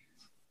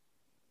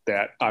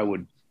that I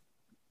would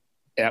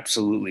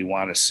absolutely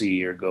want to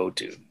see or go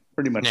to.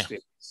 Pretty much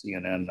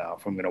CNN now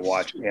if I'm going to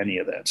watch any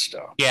of that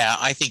stuff. Yeah,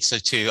 I think so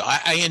too.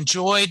 I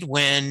enjoyed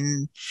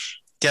when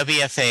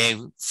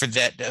WFA for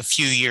that a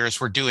few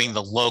years were doing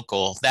the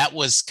local. That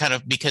was kind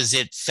of because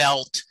it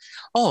felt,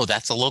 oh,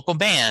 that's a local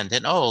band,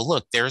 and oh,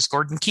 look, there's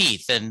Gordon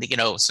Keith, and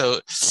so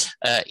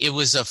it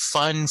was a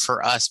fun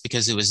for us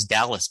because it was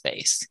Dallas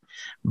based.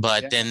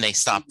 But then they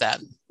stopped that.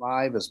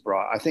 Live is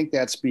brought. I think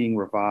that's being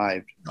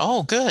revived.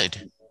 Oh,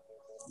 good.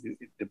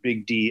 The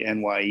Big D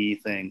NYE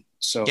thing.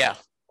 So yeah,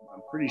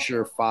 I'm pretty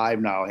sure 5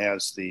 now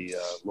has the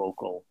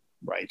local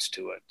rights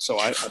to it. So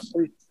I'm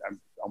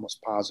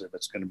almost positive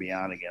it's going to be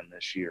on again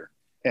this year.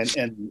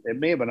 And it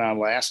may have been on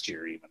last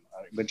year even.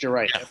 But you're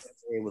right. Yeah.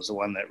 FFA was the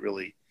one that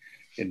really,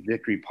 in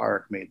Victory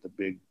Park, made the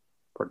big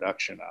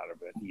production out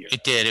of it. Here.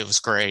 It did. It was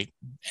great.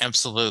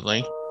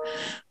 Absolutely.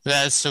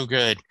 That's so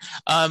good.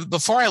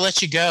 Before I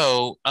let you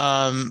go,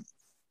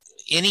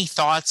 any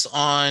thoughts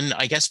on,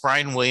 I guess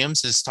Brian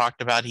Williams has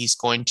talked about he's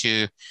going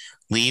to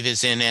leave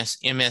his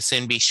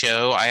MSNB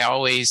show. I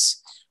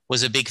always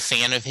was a big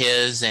fan of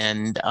his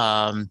and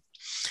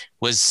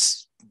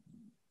was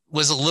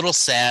a little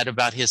sad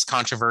about his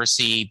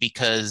controversy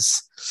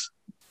because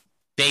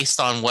based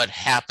on what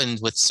happened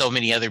with so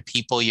many other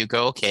people, you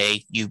go,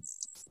 okay,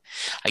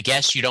 I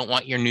guess you don't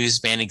want your news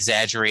band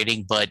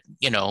exaggerating, but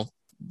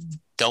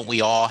don't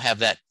we all have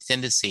that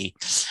tendency?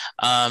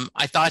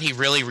 I thought he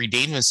really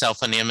redeemed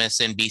himself on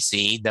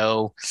MSNBC,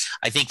 though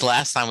I think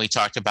last time we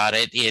talked about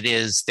it,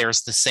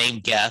 there's the same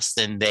guest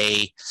and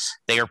they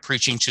are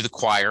preaching to the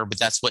choir, but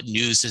that's what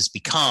news has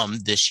become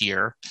this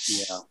year,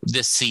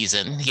 this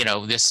season,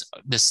 this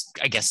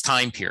I guess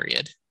time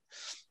period.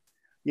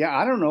 Yeah,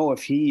 I don't know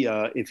if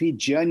he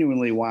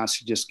genuinely wants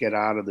to just get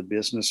out of the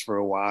business for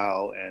a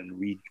while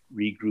and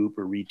regroup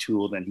or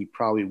retool, then he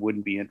probably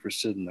wouldn't be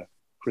interested in the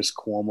Chris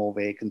Cuomo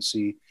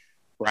vacancy.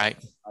 Right.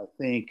 I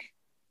think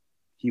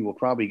he will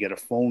probably get a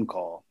phone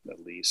call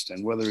at least.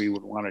 And whether he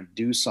would want to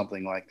do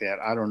something like that,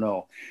 I don't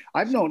know.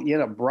 I've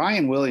known,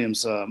 Brian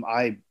Williams.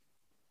 I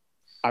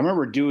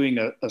remember doing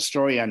a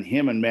story on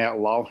him and Matt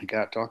Lawler.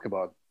 God, talk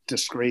about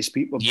disgraced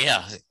people.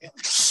 Yeah.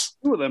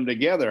 Two of them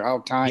together, how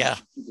tiny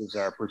is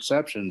our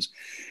perceptions.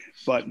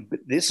 But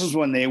this is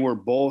when they were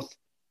both,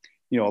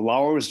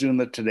 Lawler was doing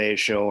the Today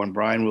Show and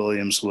Brian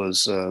Williams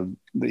was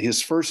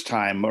his first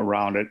time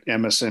around at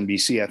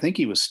MSNBC. I think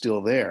he was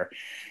still there.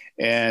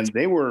 And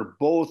they were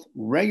both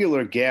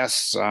regular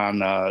guests on,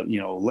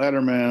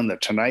 Letterman, The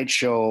Tonight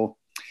Show.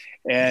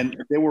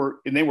 And they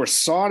were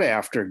sought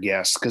after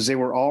guests because they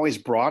were always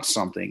brought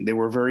something. They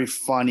were very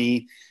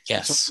funny.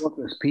 Yes. So I wrote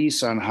this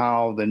piece on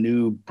how the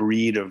new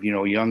breed of,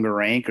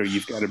 younger anchor,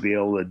 you've got to be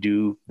able to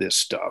do this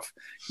stuff.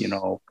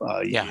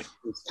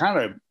 It's kind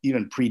of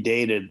even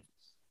predated,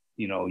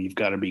 you've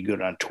got to be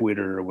good on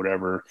Twitter or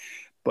whatever.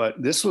 But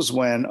this was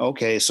when,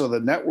 so the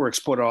networks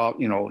put out,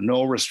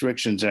 no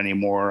restrictions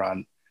anymore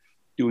on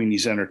doing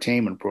these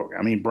entertainment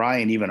programs. I mean,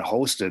 Brian even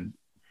hosted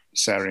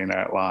Saturday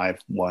Night Live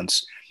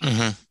once.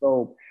 Mm-hmm.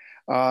 So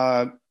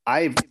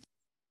I've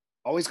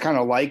always kind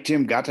of liked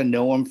him, got to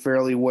know him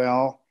fairly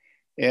well.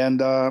 And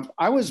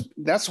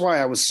that's why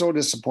I was so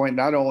disappointed,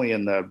 not only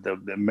in the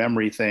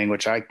memory thing,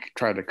 which I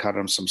tried to cut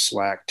him some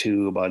slack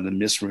too about the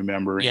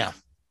misremembering. Yeah.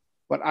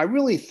 But I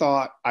really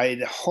thought,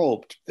 I'd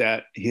hoped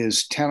that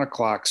his 10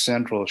 o'clock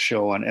Central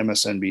show on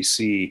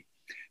MSNBC,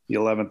 the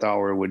 11th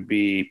hour, would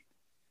be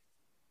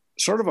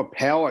sort of a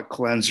palate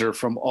cleanser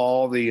from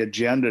all the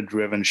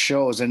agenda-driven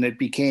shows. And it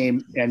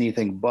became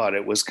anything but.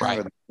 It was kind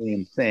of the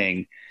same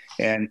thing.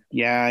 And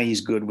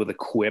he's good with a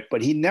quip,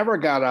 but he never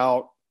got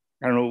out.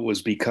 I don't know if it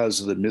was because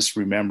of the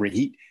misremembering.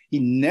 He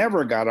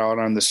never got out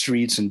on the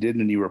streets and did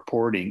any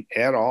reporting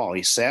at all.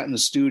 He sat in the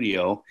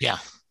studio. Yeah.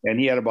 And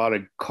he had about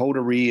a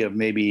coterie of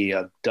maybe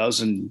a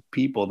dozen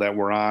people that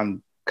were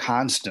on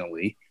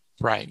constantly.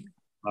 Right.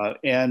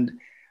 And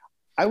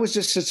I was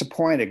just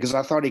disappointed because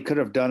I thought he could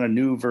have done a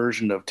new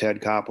version of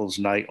Ted Koppel's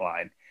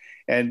Nightline.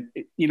 And,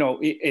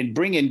 and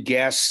bring in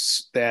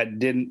guests that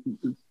didn't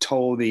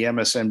toe the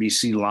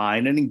MSNBC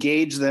line and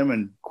engage them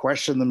and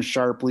question them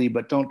sharply,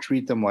 but don't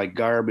treat them like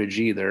garbage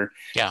either.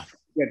 Yeah.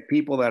 Get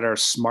people that are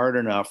smart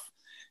enough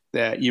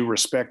that you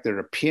respect their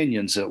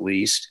opinions at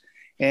least.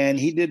 And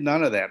he did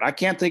none of that. I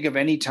can't think of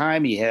any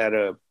time he had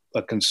a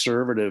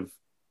conservative.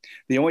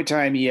 The only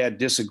time he had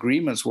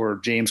disagreements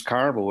were James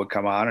Carville would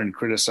come on and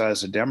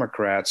criticize the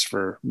Democrats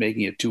for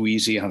making it too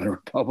easy on the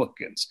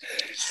Republicans.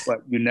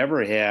 But you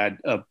never had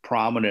a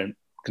prominent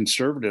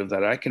conservative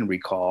that I can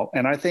recall.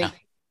 And I think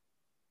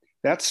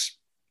that's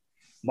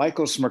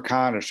Michael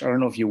Smerconish. I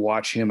don't know if you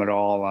watch him at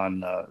all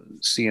on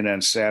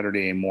CNN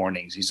Saturday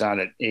mornings. He's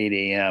on at 8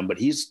 a.m., but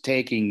he's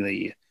taking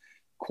the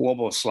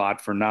Cuomo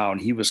slot for now, and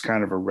he was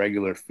kind of a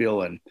regular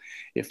fill-in.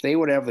 If they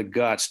would have the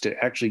guts to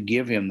actually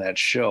give him that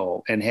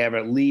show and have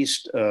at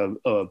least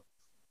a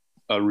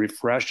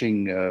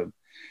refreshing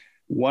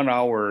 1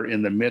 hour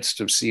in the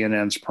midst of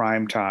CNN's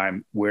prime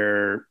time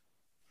where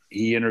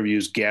he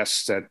interviews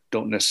guests that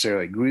don't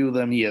necessarily agree with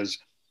him.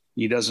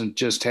 He doesn't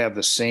just have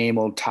the same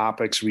old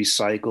topics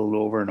recycled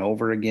over and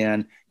over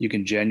again. You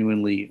can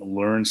genuinely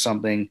learn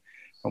something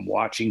from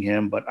watching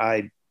him, but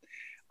I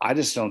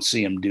just don't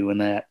see him doing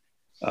that.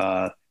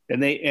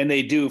 And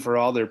they do for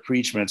all their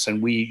preachments.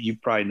 And you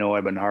probably know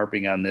I've been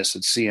harping on this,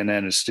 that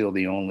CNN is still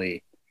the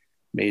only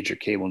major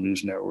cable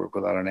news network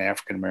without an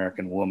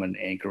African-American woman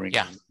anchoring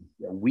a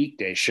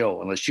weekday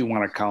show, unless you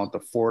want to count the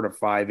 4 to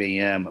 5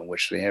 a.m. in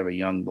which they have a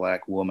young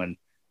Black woman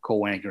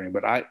co-anchoring.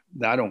 But I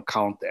don't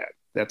count that.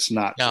 That's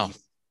not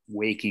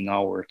waking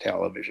hour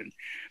television.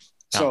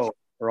 No. So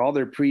for all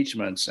their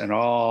preachments and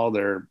all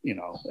their,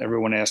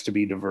 everyone has to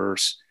be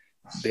diverse,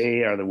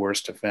 they are the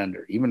worst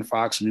offender. Even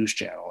Fox News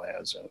Channel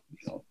has a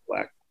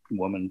Black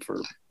woman for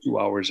 2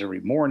 hours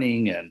every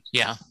morning. And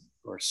of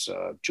course,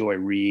 Joy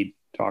Reid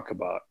talk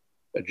about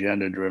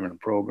agenda-driven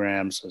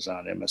programs is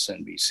on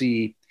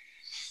MSNBC.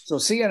 So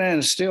CNN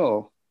is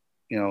still,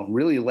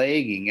 really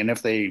lagging. And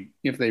if they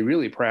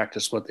really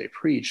practice what they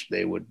preach,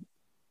 they would,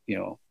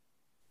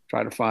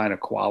 try to find a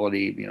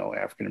quality,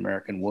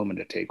 African-American woman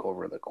to take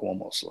over the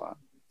Cuomo slot.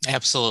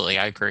 Absolutely.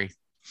 I agree.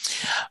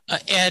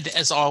 Ed,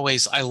 as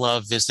always, I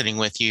love visiting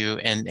with you,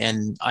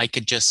 and I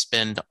could just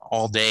spend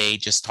all day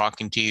just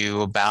talking to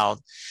you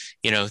about,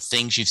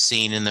 things you've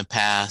seen in the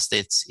past.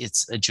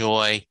 It's a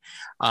joy.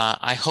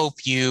 I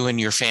hope you and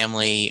your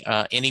family,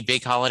 any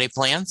big holiday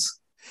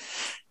plans?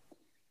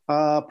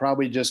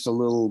 Probably just a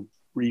little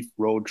brief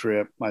road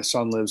trip. My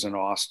son lives in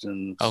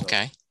Austin.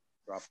 Okay. So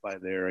drop by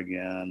there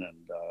again.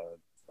 And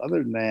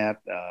other than that,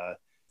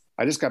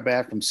 I just got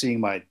back from seeing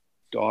my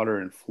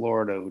daughter in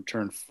Florida who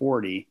turned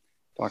 40.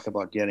 Talk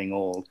about getting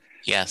old.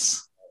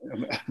 Yes.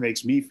 It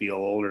makes me feel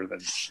older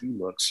than she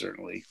looks,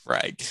 certainly.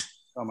 Right. I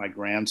saw my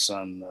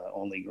grandson,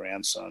 only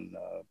grandson,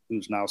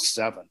 who's now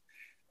 7.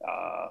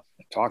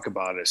 Talk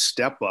about a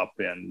step up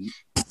in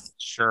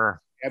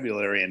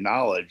vocabulary and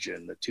knowledge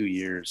in the 2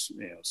 years,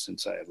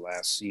 since I had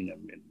last seen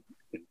him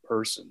in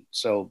person.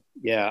 So,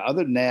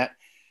 other than that,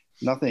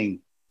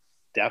 nothing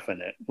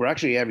definite. We're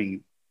actually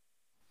having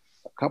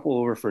a couple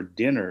over for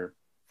dinner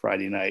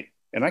Friday night,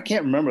 and I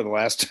can't remember the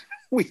last time.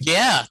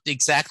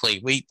 Exactly.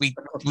 We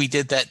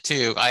did that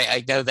too.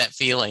 I know that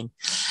feeling.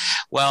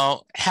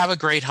 Well, have a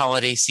great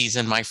holiday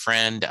season, my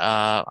friend.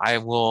 I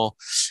will,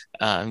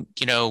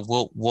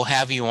 we'll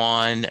have you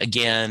on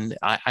again.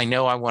 I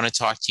know I want to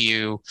talk to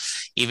you,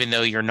 even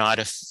though you're not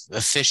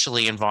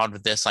officially involved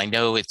with this. I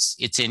know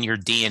it's in your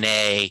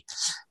DNA,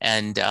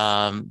 and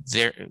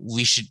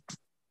we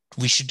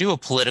should do a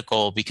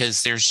political,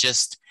 because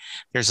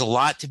there's a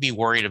lot to be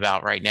worried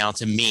about right now,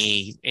 to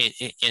me,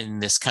 in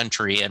this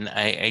country. And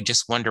I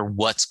just wonder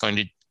what's going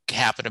to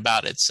happen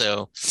about it.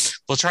 So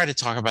we'll try to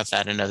talk about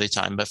that another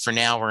time. But for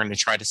now, we're going to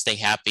try to stay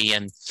happy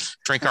and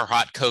drink our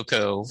hot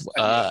cocoa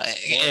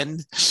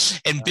and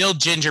build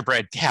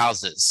gingerbread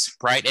houses,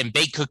 right? And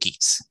bake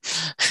cookies.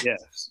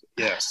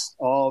 Yes.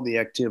 All the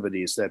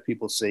activities that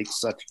people take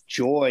such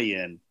joy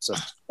in,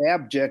 such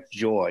abject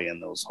joy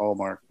in those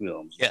Hallmark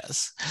films.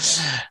 Yes.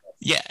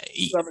 Yeah.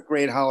 Have a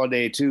great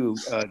holiday too,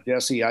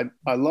 Jesse. I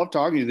love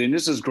talking to you. And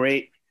this is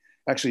great,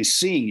 actually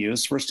seeing you.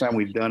 It's the first time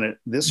we've done it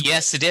this way.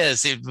 Yes, it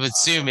is. It would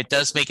assume it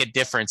does make a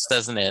difference,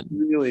 doesn't it? It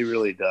really,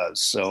 really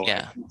does. So I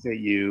appreciate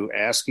you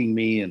asking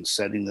me and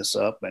setting this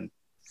up, and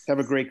have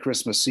a great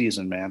Christmas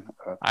season, man.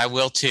 I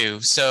will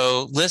too.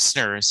 So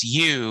listeners,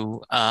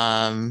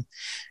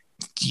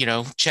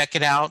 check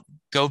it out.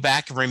 Go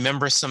back and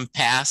remember some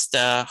past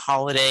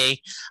holiday.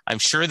 I'm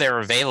sure they're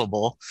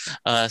available.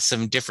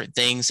 Some different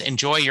things.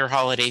 Enjoy your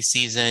holiday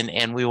season,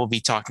 and we will be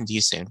talking to you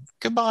soon.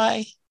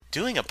 Goodbye.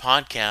 Doing a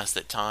podcast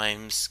at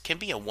times can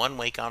be a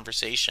one-way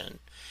conversation,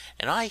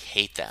 and I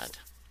hate that.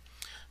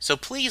 So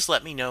please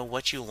let me know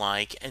what you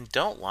like and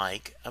don't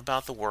like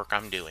about the work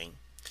I'm doing.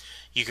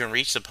 You can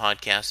reach the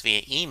podcast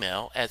via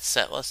email at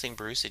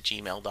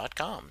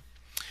setlistingbruce@gmail.com.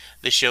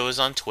 The show is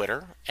on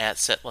Twitter at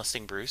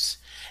setlistingbruce,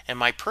 and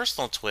my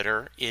personal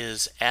Twitter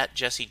is at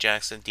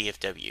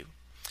 @JesseJacksonDFW.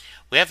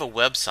 We have a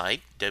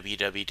website,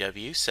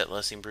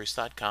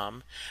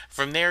 www.setlistingbruce.com.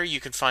 From there,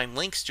 you can find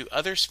links to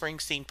other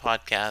Springsteen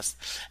podcasts,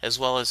 as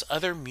well as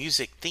other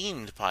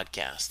music-themed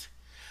podcasts.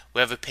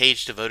 We have a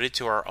page devoted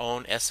to our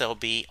own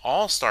SLB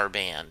All-Star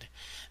Band.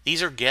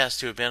 These are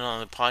guests who have been on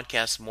the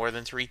podcast more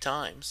than 3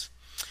 times.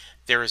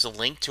 There is a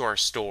link to our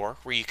store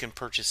where you can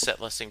purchase Set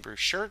Listing Bruce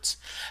shirts,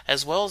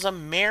 as well as a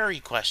Merry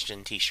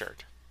Question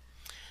t-shirt.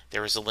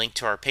 There is a link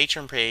to our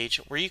Patreon page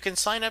where you can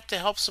sign up to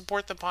help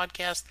support the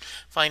podcast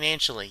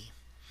financially.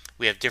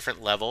 We have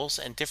different levels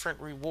and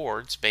different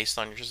rewards based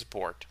on your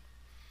support.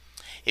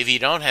 If you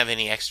don't have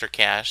any extra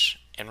cash,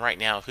 and right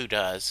now who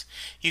does,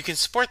 you can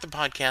support the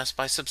podcast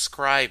by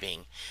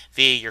subscribing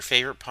via your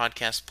favorite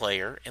podcast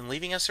player and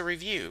leaving us a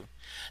review.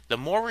 The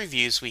more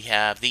reviews we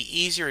have, the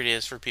easier it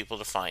is for people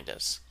to find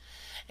us.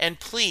 And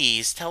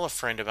please tell a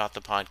friend about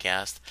the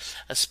podcast,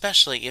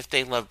 especially if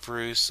they love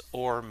Bruce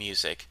or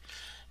music,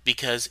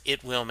 because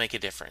it will make a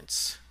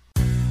difference.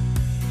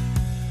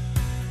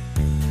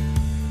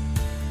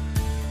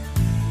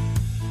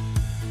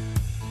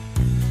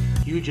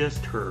 You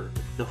just heard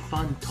the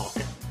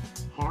fun-talking,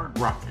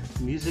 hard-rocking,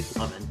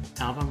 music-loving,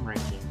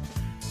 album-ranking,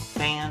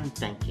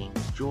 fan-thinking,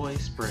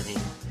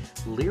 joy-spreading,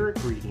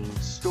 lyric-reading,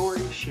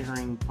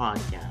 story-sharing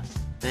podcast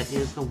that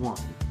is the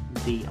one,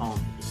 the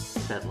only,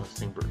 Set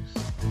Listing Bruce.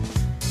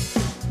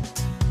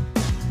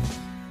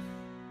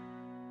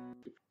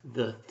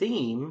 The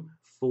theme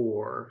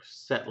for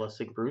Set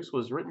Listing Bruce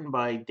was written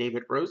by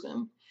David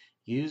Rosen,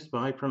 used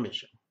by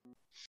permission.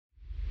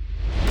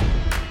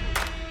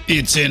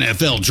 It's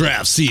NFL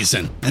draft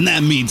season, and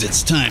that means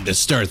it's time to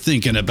start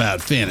thinking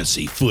about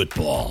fantasy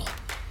football.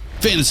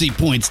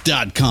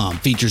 FantasyPoints.com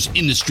features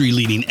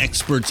industry-leading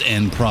experts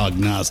and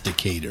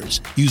prognosticators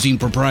using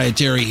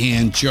proprietary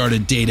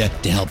hand-charted data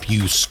to help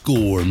you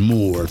score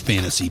more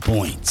fantasy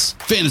points.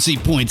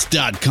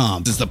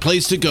 FantasyPoints.com is the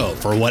place to go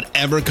for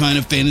whatever kind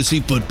of fantasy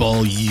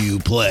football you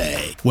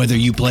play. Whether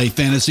you play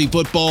fantasy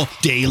football,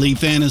 daily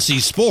fantasy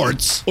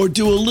sports, or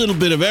do a little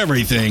bit of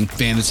everything,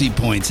 Fantasy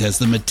Points has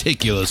the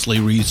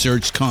meticulously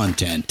researched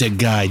content to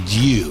guide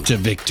you to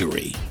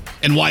victory.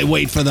 And why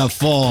wait for the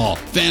fall?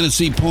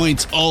 Fantasy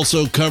Points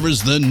also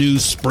covers the new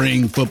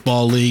spring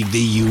football league,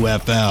 the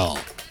UFL.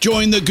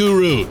 Join the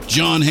guru,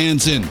 John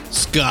Hansen,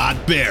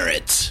 Scott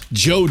Barrett,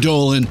 Joe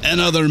Dolan,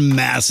 and other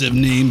massive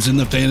names in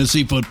the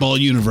fantasy football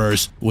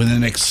universe with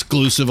an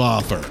exclusive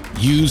offer.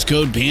 Use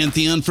code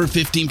Pantheon for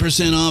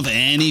 15% off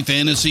any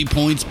Fantasy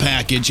Points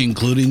package,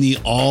 including the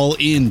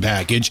all-in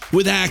package,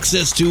 with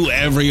access to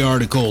every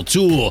article,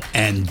 tool,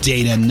 and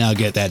data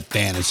nugget that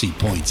Fantasy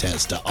Points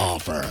has to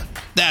offer.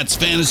 That's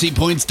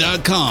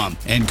FantasyPoints.com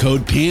and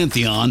code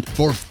Pantheon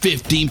for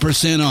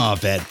 15%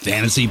 off at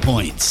Fantasy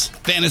Points.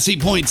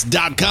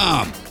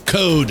 FantasyPoints.com,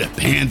 code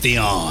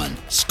Pantheon.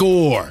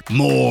 Score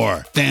more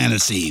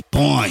fantasy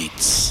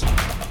points.